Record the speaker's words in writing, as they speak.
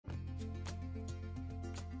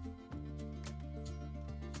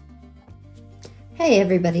Hey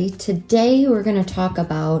everybody, today we're going to talk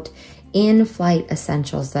about in-flight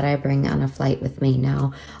essentials that I bring on a flight with me.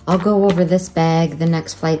 Now, I'll go over this bag. The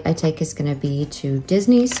next flight I take is going to be to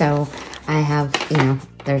Disney, so I have,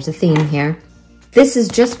 there's a theme here. This is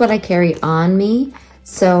just what I carry on me,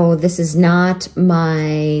 so this is not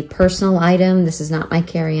my personal item. This is not my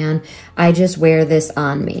carry-on. I just wear this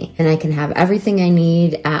on me, and I can have everything I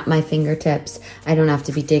need at my fingertips. I don't have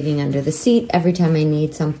to be digging under the seat every time I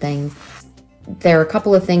need something. There are a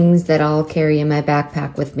couple of things that I'll carry in my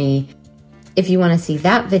backpack with me. If you want to see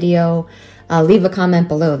that video, leave a comment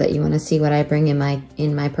below that you want to see what I bring in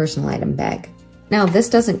my personal item bag. Now, this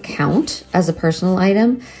doesn't count as a personal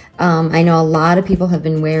item. I know a lot of people have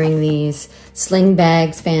been wearing these sling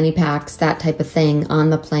bags, fanny packs, that type of thing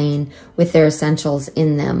on the plane with their essentials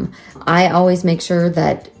in them. I always make sure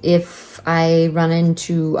that if I run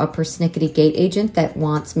into a persnickety gate agent that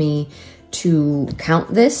wants me to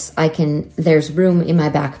count this, there's room in my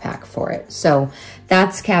backpack for it. So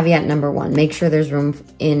that's caveat number one. Make sure there's room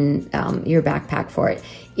in your backpack for it.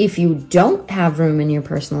 If you don't have room in your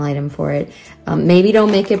personal item for it, maybe don't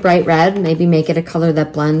make it bright red. Maybe make it a color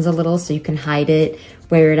that blends a little so you can hide it,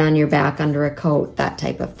 wear it on your back under a coat, that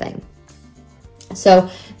type of thing. So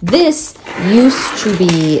this used to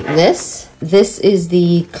be this. This is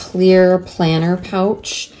the clear planner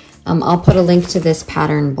pouch. I'll put a link to this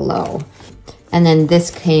pattern below. And then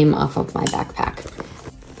this came off of my backpack.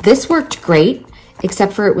 This worked great,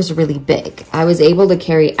 except for it was really big. I was able to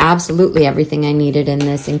carry absolutely everything I needed in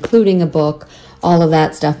this, including a book, all of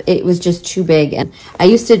that stuff. It was just too big. And I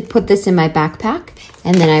used to put this in my backpack,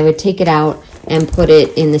 and then I would take it out and put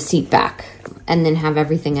it in the seat back, and then have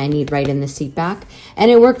everything I need right in the seat back. And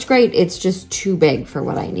it worked great. It's just too big for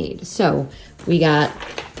what I need. So we got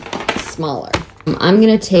smaller. I'm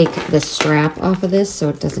going to take the strap off of this so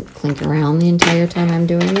it doesn't clink around the entire time I'm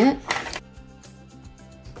doing it.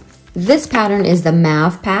 This pattern is the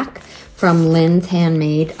Mav pack from Lynn's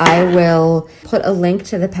Handmade. I will put a link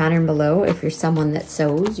to the pattern below. If you're someone that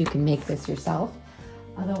sews, you can make this yourself.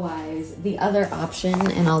 Otherwise, the other option,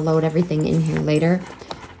 and I'll load everything in here later,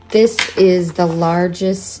 this is the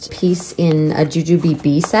largest piece in a Jujube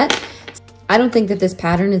B set. I don't think that this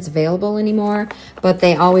pattern is available anymore, but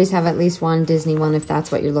they always have at least one Disney one if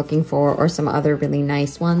that's what you're looking for, or some other really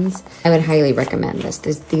nice ones. I would highly recommend this.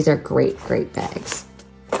 These are great, great bags.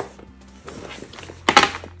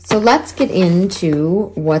 So let's get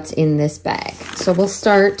into what's in this bag. So we'll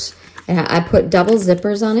start, I put double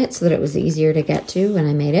zippers on it so that it was easier to get to when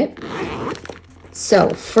I made it. So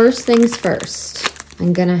first things first.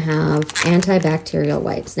 I'm gonna have antibacterial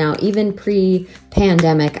wipes. Now, even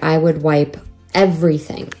pre-pandemic, I would wipe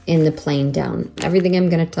everything in the plane down. Everything I'm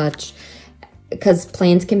gonna touch, because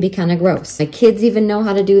planes can be kind of gross. My kids even know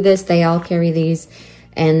how to do this. They all carry these,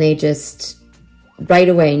 and they just right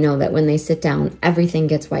away know that when they sit down, everything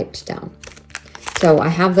gets wiped down. So I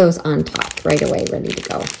have those on top right away, ready to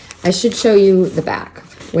go. I should show you the back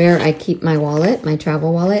where I keep my wallet, my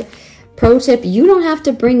travel wallet. Pro tip, you don't have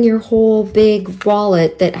to bring your whole big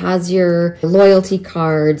wallet that has your loyalty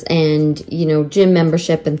cards and, gym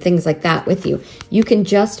membership and things like that with you. You can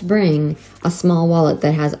just bring a small wallet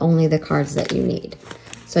that has only the cards that you need.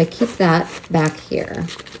 So I keep that back here.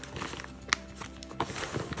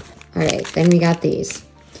 All right, then we got these.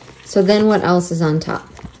 So then what else is on top?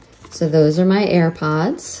 So those are my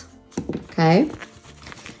AirPods, okay?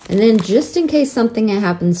 And then just in case something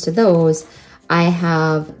happens to those, I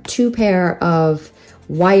have 2 pair of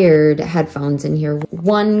wired headphones in here.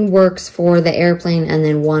 One works for the airplane and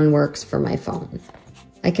then one works for my phone.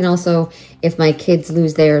 I can also, if my kids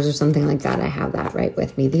lose theirs or something like that, I have that right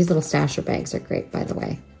with me. These little stasher bags are great, by the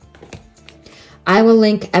way. I will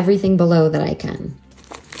link everything below that I can.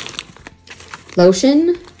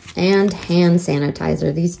 Lotion and hand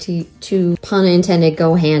sanitizer. These two, pun intended,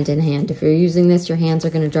 go hand in hand. If you're using this, your hands are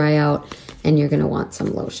going to dry out and you're going to want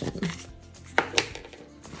some lotion.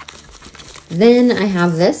 Then I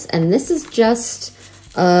have this, and this is just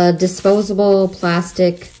a disposable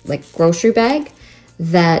plastic, grocery bag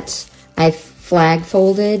that I flag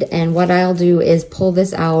folded. And what I'll do is pull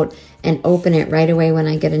this out and open it right away when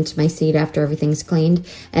I get into my seat after everything's cleaned.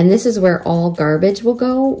 And this is where all garbage will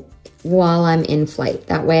go while I'm in flight.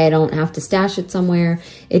 That way I don't have to stash it somewhere.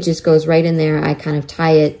 It just goes right in there. I kind of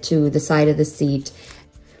tie it to the side of the seat.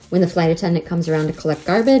 When the flight attendant comes around to collect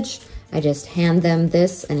garbage, I just hand them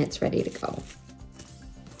this and it's ready to go.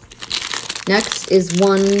 Next is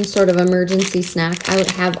one sort of emergency snack. I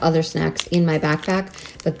would have other snacks in my backpack,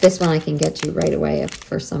 but this one I can get to right away if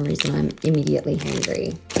for some reason I'm immediately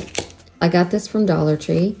hungry. I got this from Dollar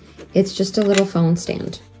Tree. It's just a little phone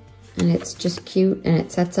stand. And it's just cute and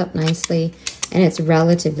it sets up nicely. and it's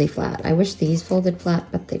relatively flat. I wish these folded flat,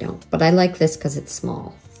 but they don't. But I like this because it's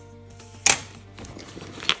small.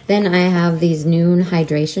 Then I have these Noon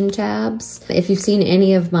hydration tabs. If you've seen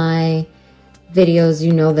any of my videos,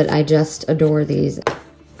 you know that I just adore these.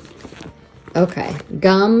 Okay,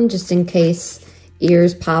 gum, just in case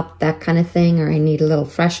ears pop, that kind of thing, or I need a little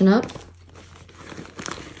freshen up.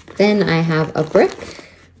 Then I have a brick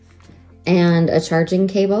and a charging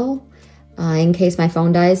cable in case my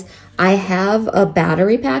phone dies. I have a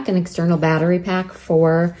battery pack, an external battery pack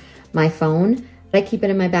for my phone, but I keep it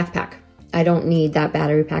in my backpack. I don't need that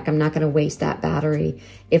battery pack. I'm not going to waste that battery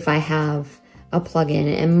if I have a plug-in,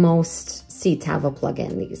 and most seats have a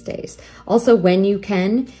plug-in these days. Also, when you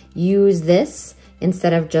can, use this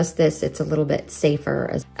instead of just this. It's a little bit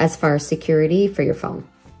safer as far as security for your phone.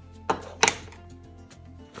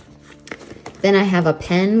 Then I have a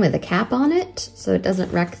pen with a cap on it so it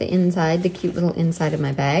doesn't wreck the inside, the cute little inside of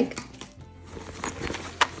my bag.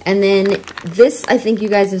 And then this, I think you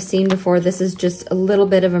guys have seen before. This is just a little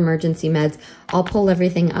bit of emergency meds. I'll pull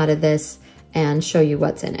everything out of this and show you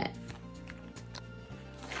what's in it.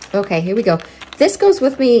 Okay, here we go. This goes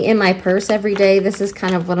with me in my purse every day. This is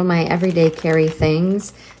kind of one of my everyday carry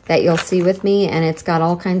things that you'll see with me, and it's got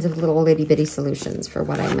all kinds of little itty bitty solutions for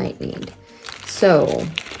what I might need. So,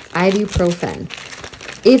 ibuprofen.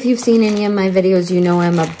 If you've seen any of my videos, you know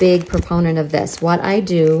I'm a big proponent of this. What I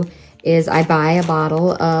do is I buy a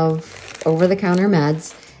bottle of over-the-counter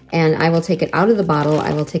meds, and I will take it out of the bottle.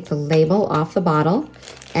 I will take the label off the bottle,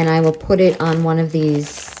 and I will put it on one of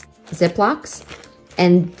these Ziplocs,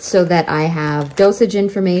 and so that I have dosage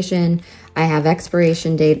information, I have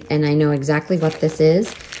expiration date, and I know exactly what this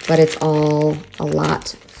is, but it's all a lot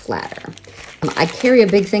flatter. I carry a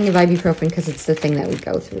big thing of ibuprofen because it's the thing that we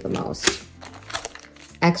go through the most.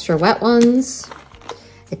 Extra wet ones.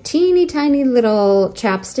 A teeny tiny little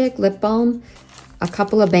chapstick, lip balm, a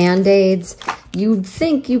couple of Band-Aids. You'd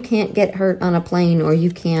think you can't get hurt on a plane or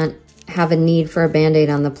you can't have a need for a Band-Aid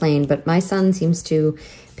on the plane, but my son seems to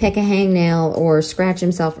pick a hangnail or scratch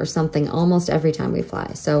himself or something almost every time we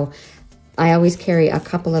fly. So I always carry a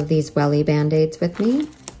couple of these welly Band-Aids with me.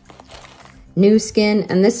 New Skin,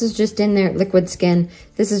 and this is just in there, Liquid Skin.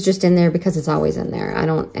 This is just in there because it's always in there. I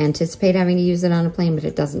don't anticipate having to use it on a plane, but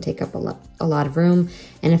it doesn't take up a lot of room.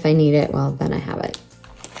 And if I need it, well, then I have it.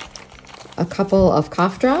 A couple of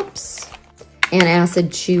cough drops and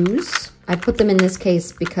acid chews. I put them in this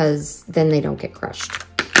case because then they don't get crushed.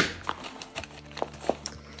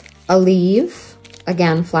 Aleve,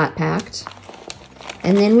 again, flat packed.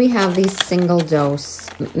 And then we have these single dose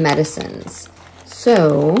medicines.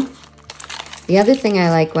 So the other thing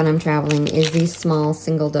I like when I'm traveling is these small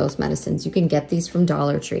single dose medicines. You can get these from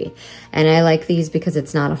Dollar Tree. And I like these because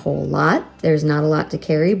it's not a whole lot. There's not a lot to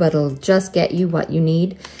carry, but it'll just get you what you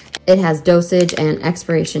need. It has dosage and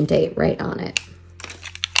expiration date right on it.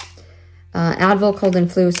 Advil Cold and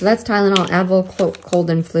Flu. So that's Tylenol, Advil Cold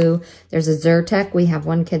and Flu. There's a Zyrtec. We have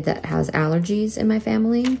one kid that has allergies in my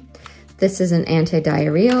family. This is an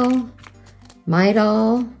antidiarrheal,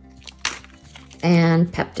 Midol, and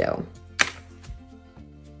Pepto.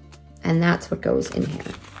 And that's what goes in here.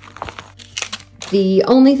 The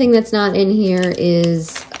only thing that's not in here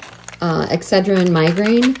is Excedrin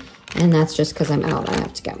migraine, and that's just because I'm out. I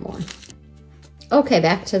have to get more. Okay,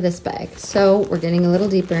 back to this bag. So we're getting a little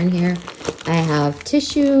deeper in here. I have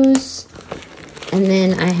tissues, and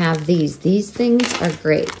then I have these. These things are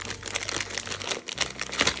great.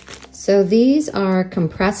 So these are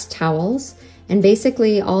compressed towels, and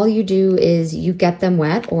basically all you do is you get them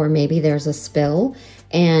wet, or maybe there's a spill,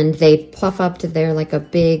 and they puff up to there like a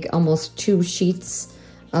big, almost 2 sheets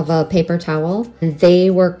of a paper towel. And they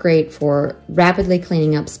work great for rapidly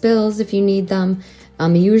cleaning up spills if you need them.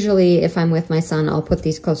 Usually if I'm with my son, I'll put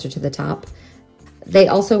these closer to the top. They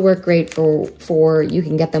also work great for you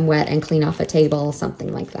can get them wet and clean off a table,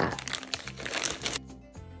 something like that.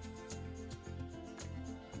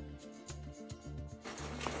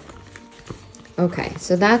 Okay,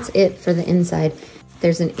 so that's it for the inside.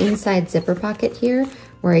 There's an inside zipper pocket here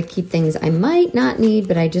where I keep things I might not need,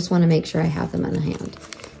 but I just want to make sure I have them on hand.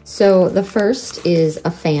 So the first is a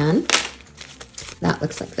fan. That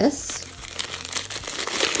looks like this.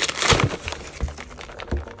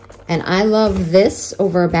 And I love this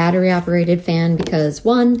over a battery-operated fan because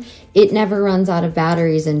 1, it never runs out of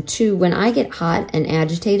batteries, and 2, when I get hot and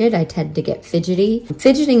agitated, I tend to get fidgety.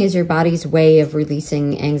 Fidgeting is your body's way of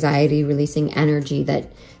releasing anxiety, releasing energy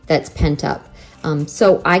that's pent up.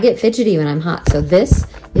 So I get fidgety when I'm hot. So this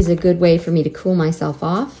is a good way for me to cool myself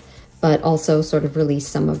off, but also sort of release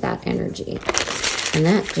some of that energy. And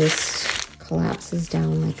that just collapses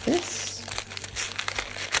down like this.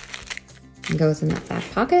 and goes in that back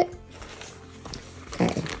pocket.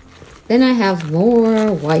 Okay, then I have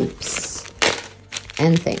more wipes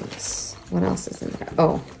and things. What else is in there?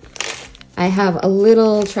 Oh, I have a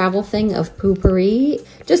little travel thing of poopery,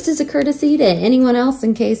 just as a courtesy to anyone else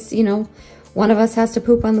in case, you know, one of us has to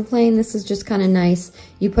poop on the plane. This is just kind of nice.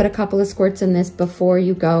 You put a couple of squirts in this before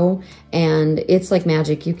you go, and it's like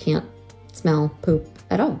magic. You can't smell poop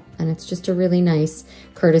at all. And it's just a really nice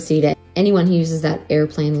courtesy to anyone who uses that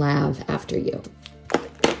airplane lav after you.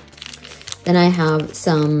 Then I have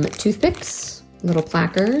some toothpicks, little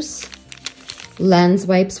plackers, lens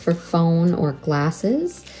wipes for phone or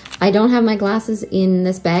glasses. I don't have my glasses in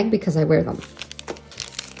this bag because I wear them.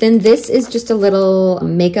 Then this is just a little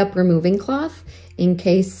makeup removing cloth in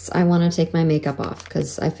case I want to take my makeup off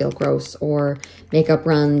because I feel gross or makeup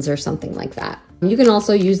runs or something like that. You can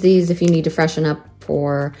also use these if you need to freshen up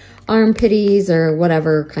for armpitties or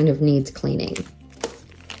whatever kind of needs cleaning.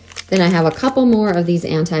 Then I have a couple more of these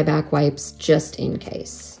anti-back wipes just in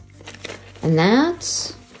case. And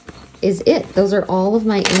that is it. Those are all of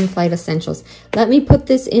my in-flight essentials. Let me put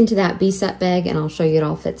this into that B-set bag and I'll show you it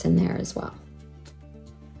all fits in there as well.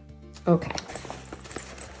 Okay.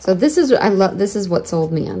 So this is what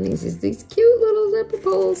sold me on these, is these cute little zipper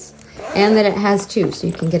pulls. And that it has two, so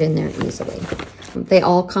you can get in there easily. They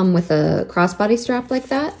all come with a crossbody strap like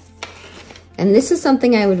that. And this is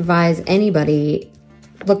something I would advise anybody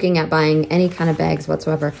looking at buying any kind of bags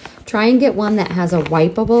whatsoever. Try and get one that has a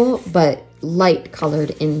wipeable but light colored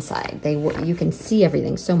inside. You can see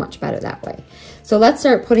everything so much better that way. So let's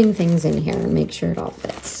start putting things in here and make sure it all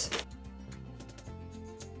fits.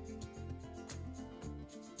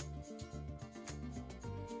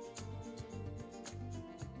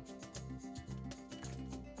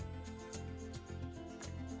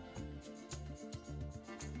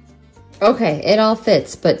 Okay, it all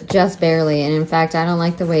fits, but just barely. And in fact, I don't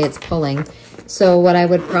like the way it's pulling. So what I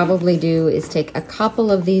would probably do is take a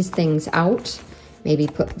couple of these things out, maybe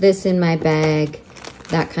put this in my bag,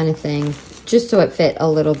 that kind of thing, just so it fit a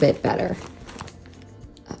little bit better.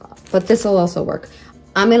 But this will also work.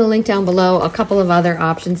 I'm going to link down below a couple of other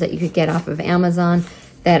options that you could get off of Amazon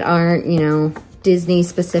that aren't, you know, Disney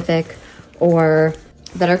specific or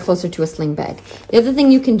that are closer to a sling bag. The other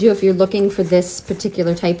thing you can do if you're looking for this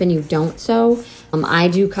particular type and you don't sew, I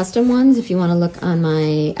do custom ones. If you want to look on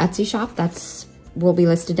my Etsy shop, that's will be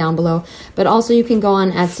listed down below. But also you can go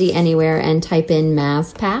on Etsy anywhere and type in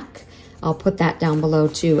Mav Pack. I'll put that down below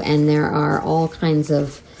too. And there are all kinds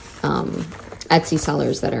of Etsy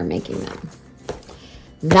sellers that are making them.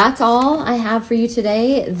 That's all I have for you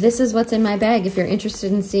today. This is what's in my bag. If you're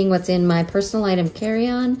interested in seeing what's in my personal item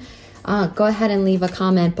carry-on, go ahead and leave a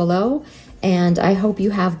comment below. And I hope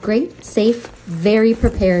you have great, safe, very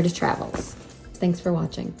prepared travels. Thanks for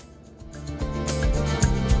watching.